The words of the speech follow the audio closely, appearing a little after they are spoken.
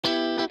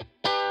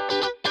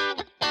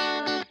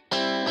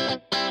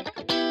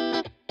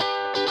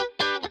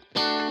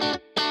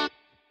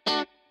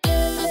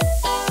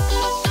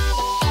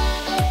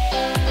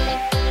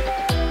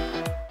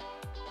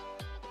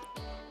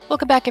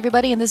Welcome back,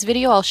 everybody. In this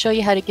video, I'll show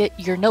you how to get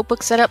your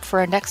notebook set up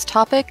for our next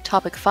topic,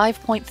 topic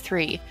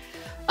 5.3.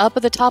 Up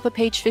at the top of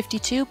page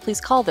 52,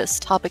 please call this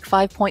topic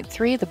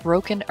 5.3, the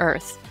broken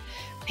earth.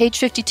 Page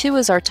 52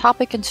 is our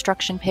topic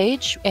instruction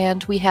page,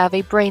 and we have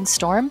a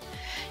brainstorm.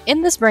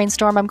 In this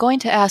brainstorm, I'm going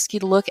to ask you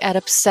to look at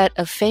a set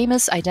of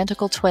famous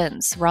identical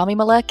twins, Rami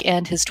Malek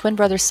and his twin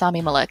brother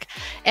Sami Malek,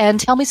 and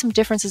tell me some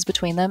differences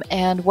between them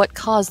and what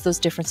caused those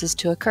differences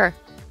to occur.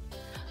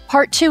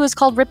 Part 2 is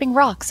called Ripping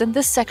Rocks. In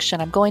this section,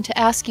 I'm going to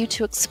ask you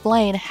to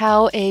explain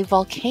how a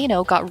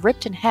volcano got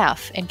ripped in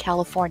half in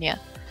California.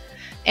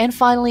 And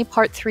finally,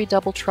 Part 3,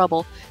 Double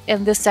Trouble.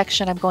 In this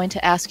section, I'm going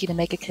to ask you to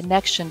make a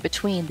connection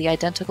between the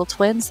identical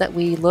twins that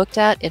we looked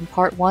at in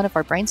Part 1 of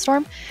our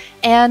brainstorm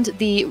and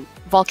the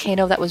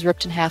volcano that was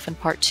ripped in half in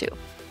Part 2.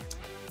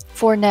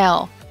 For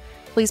now,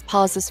 please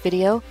pause this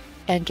video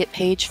and get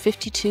page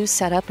 52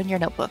 set up in your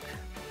notebook.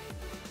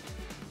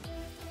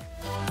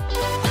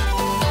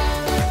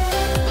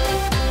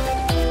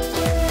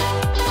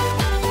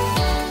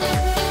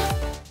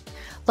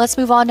 Let's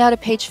move on now to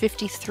page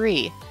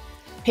 53.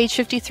 Page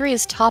 53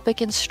 is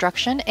topic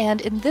instruction,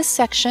 and in this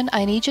section,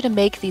 I need you to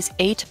make these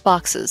 8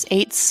 boxes,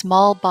 8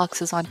 small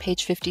boxes on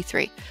page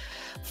 53.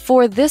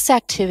 For this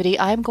activity,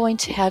 I'm going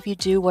to have you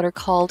do what are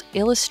called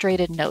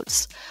illustrated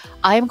notes.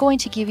 I'm going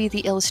to give you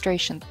the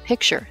illustration,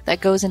 picture, that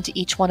goes into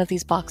each one of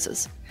these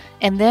boxes.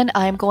 And then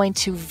I'm going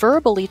to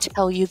verbally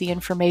tell you the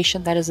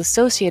information that is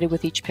associated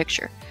with each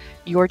picture.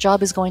 Your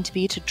job is going to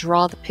be to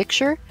draw the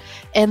picture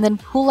and then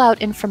pull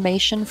out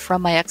information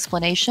from my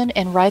explanation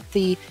and write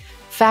the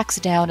facts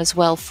down as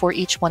well for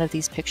each one of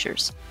these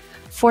pictures.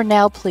 For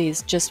now,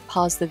 please just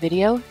pause the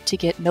video to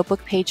get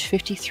notebook page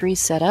 53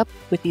 set up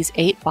with these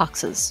 8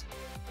 boxes.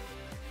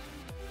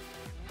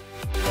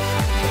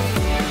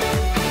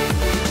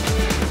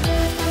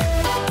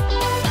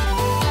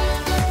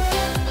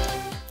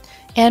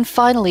 And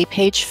finally,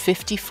 page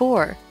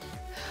 54.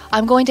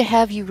 I'm going to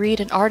have you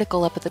read an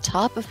article up at the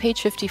top of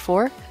page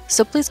 54,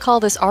 so please call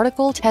this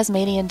article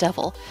Tasmanian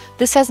Devil.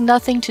 This has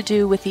nothing to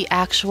do with the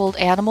actual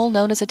animal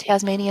known as a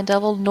Tasmanian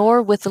Devil,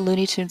 nor with the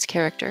Looney Tunes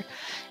character.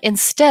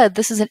 Instead,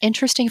 this is an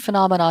interesting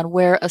phenomenon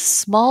where a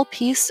small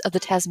piece of the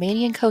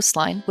Tasmanian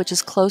coastline, which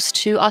is close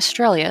to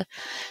Australia,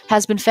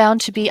 has been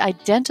found to be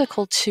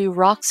identical to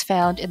rocks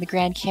found in the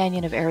Grand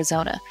Canyon of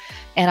Arizona.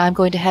 And I'm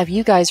going to have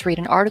you guys read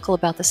an article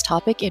about this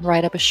topic and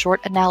write up a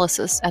short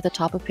analysis at the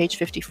top of page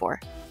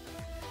 54.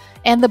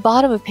 And the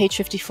bottom of page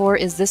 54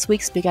 is this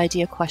week's big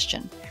idea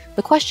question.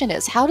 The question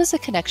is, how does a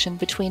connection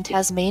between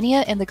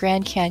Tasmania and the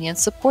Grand Canyon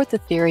support the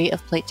theory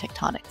of plate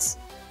tectonics?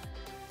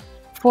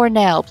 For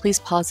now, please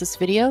pause this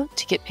video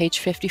to get page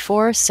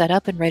 54 set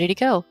up and ready to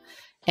go.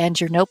 And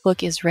your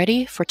notebook is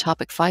ready for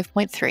topic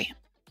 5.3.